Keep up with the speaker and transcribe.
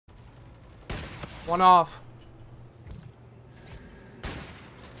One off.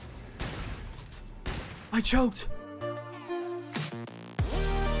 I choked.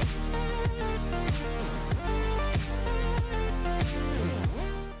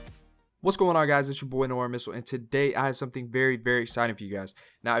 What's going on, guys? It's your boy NoArmMissile, and today I have something very, very exciting for you guys.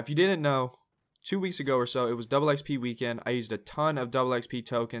 Now, if you didn't know, 2 weeks ago or so, it was double XP weekend. I used a ton of double XP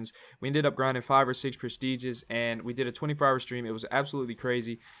tokens. We ended up grinding 5 or 6 prestiges, and we did a 24-hour stream. It was absolutely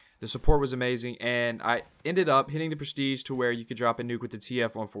crazy. The support was amazing, and I ended up hitting the prestige to where you could drop a nuke with the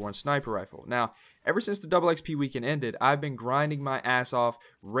TF-141 sniper rifle. Now, ever since the double XP weekend ended, I've been grinding my ass off,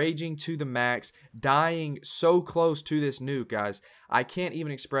 raging to the max, dying so close to this nuke, guys. I can't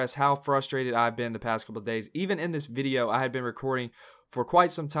even express how frustrated I've been the past couple of days. Even in this video, I had been recording for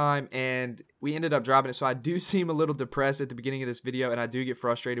quite some time, and we ended up dropping it, so I do seem a little depressed at the beginning of this video, and I do get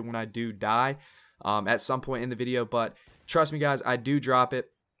frustrated when I do die at some point in the video, but trust me, guys, I do drop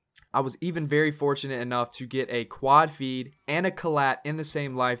it. I was even very fortunate enough to get a quad feed and a collat in the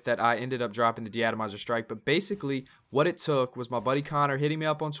same life that I ended up dropping the DE-ATOMIZER Strike. But basically, what it took was my buddy Connor hitting me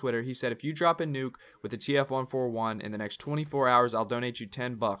up on Twitter. He said, if you drop a nuke with the TF-141 in the next 24 hours, I'll donate you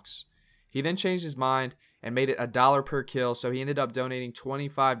 10 bucks. He then changed his mind and made it $1 per kill, so he ended up donating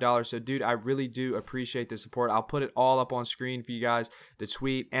 $25. So, dude, I really do appreciate the support. I'll put it all up on screen for you guys, the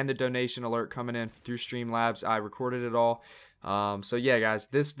tweet and the donation alert coming in through Streamlabs. I recorded it all. So yeah, guys,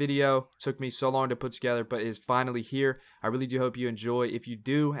 this video took me so long to put together, but is finally here. I really do hope you enjoy. If you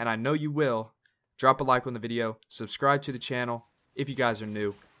do, and I know you will, drop a like on the video, subscribe to the channel if you guys are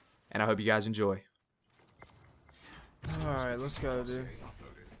new, and I hope you guys enjoy. Alright, let's go, dude.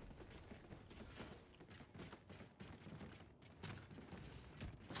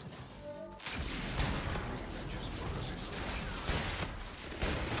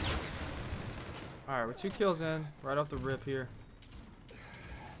 Alright, we're 2 kills in, right off the rip here.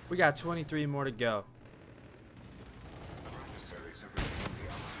 We got 23 more to go.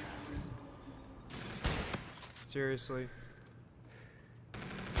 Seriously.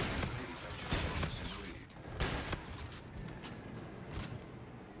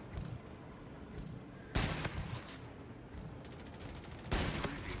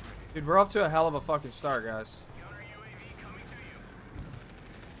 Dude, we're off to a hell of a fucking start, guys.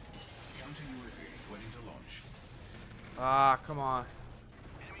 Ah, come on.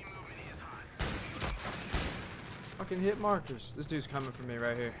 Fucking hit markers. This dude's coming for me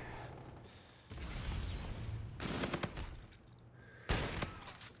right here.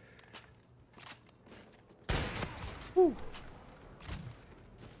 Woo.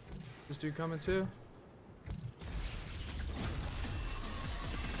 This dude coming too?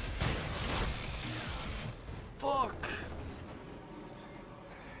 Fuck.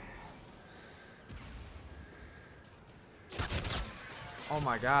 Oh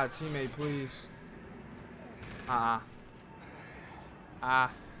my god, teammate, please. I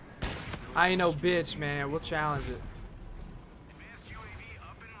ain't no bitch, man. We'll challenge it.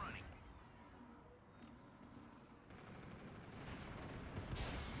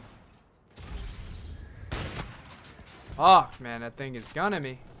 Fuck, man, that thing is gunning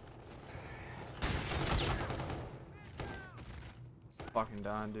me. Fucking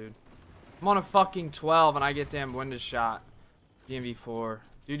done, dude. I'm on a fucking 12 and I get damn window shot. DMV4.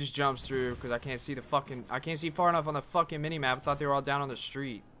 Dude just jumps through because I can't see the fucking... I can't see far enough on the fucking minimap. I thought they were all down on the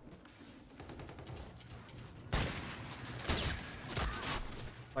street.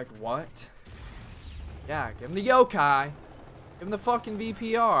 Like, what? Yeah, give him the yokai. Give him the fucking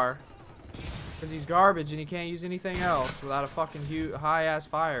VPR. Because he's garbage and he can't use anything else without a fucking high-ass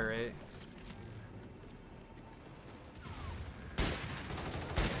fire rate.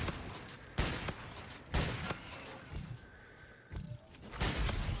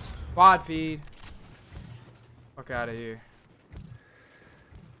 Quad feed. Fuck out of here.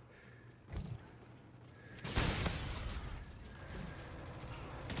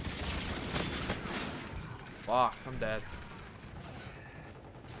 Fuck, I'm dead.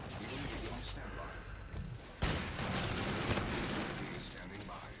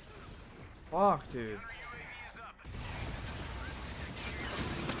 Fuck, dude.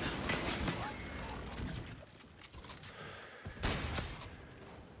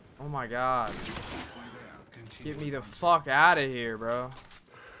 Oh my god. Get me the fuck out of here, bro.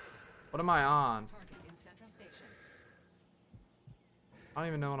 What am I on? I don't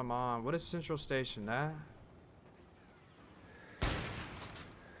even know what I'm on. What is Central Station? That?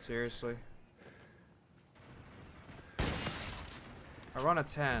 Seriously? I run a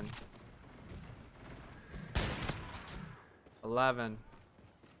 10. 11.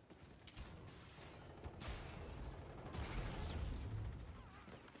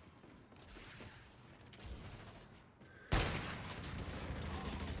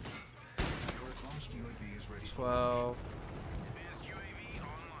 12.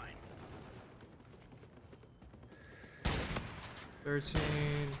 13.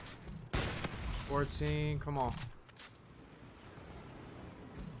 14. Come on.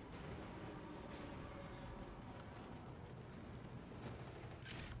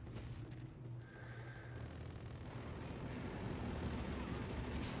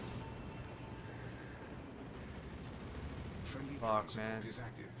 Fuck, man.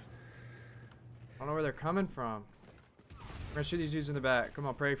 I don't know where they're coming from. I'm gonna shoot these dudes in the back. Come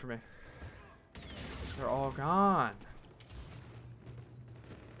on, pray for me. They're all gone.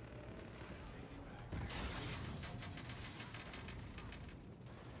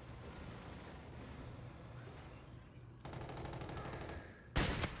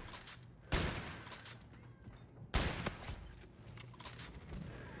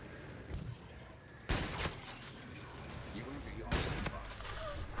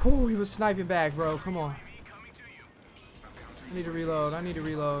 Oh, he was sniping back, bro. Come on. I need to reload. I need to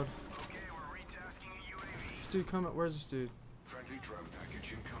reload. This dude coming. Where's this dude? Friendly drone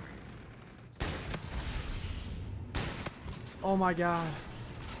package incoming. Oh my god.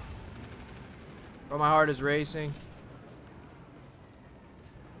 Bro, my heart is racing.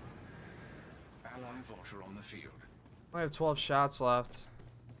 Ally vulture on the field. I have 12 shots left.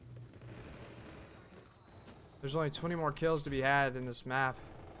 There's only 20 more kills to be had in this map.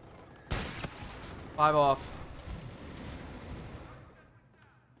 5 off.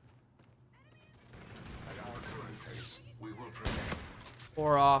 At our current pace, we will prevail.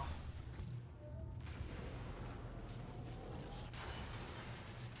 4 off.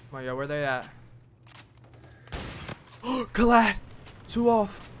 Come on, yo, where they at? Collat! 2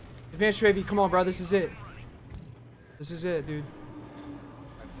 off. Advanced UAV, come on, bro. This is it. This is it, dude.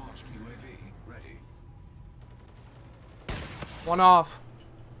 Advanced UAV ready. 1 off.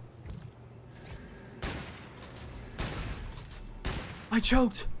 I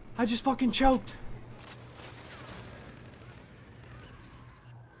choked. I just fucking choked.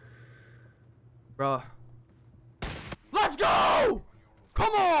 Bruh. Let's go!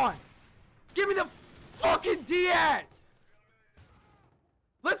 Come on! Give me the fucking DE-AT!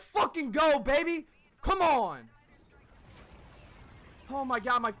 Let's fucking go, baby! Come on! Oh my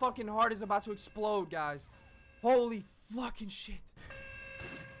god, my fucking heart is about to explode, guys. Holy fucking shit.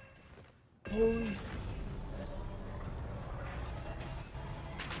 Holy...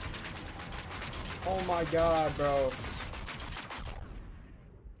 Oh my god, bro.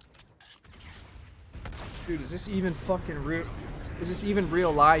 Dude, is this even fucking real? Is this even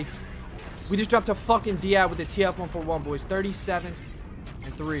real life? We just dropped a fucking DE-AT with the TF-141, boys. 37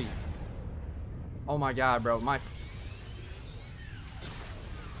 and 3. Oh my god, bro.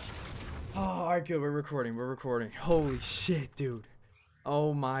 Oh, alright, good. We're recording. We're recording. Holy shit, dude.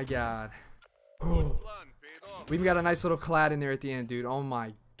 Oh my god. We've got a nice little clad in there at the end, dude. Oh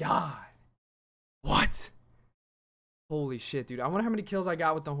my god. What? Holy shit, dude. I wonder how many kills I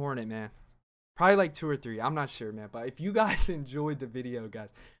got with the Hornet, man. Probably like 2 or 3. I'm not sure, man. But if you guys enjoyed the video,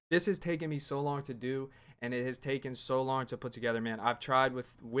 guys, this has taken me so long to do, and it has taken so long to put together, man. I've tried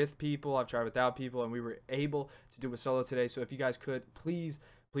with people, I've tried without people, and we were able to do it solo today. So if you guys could, please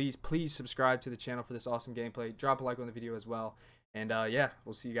subscribe to the channel for this awesome gameplay. Drop a like on the video as well. And yeah,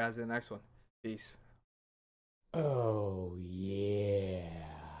 we'll see you guys in the next one. Peace. Oh, yeah.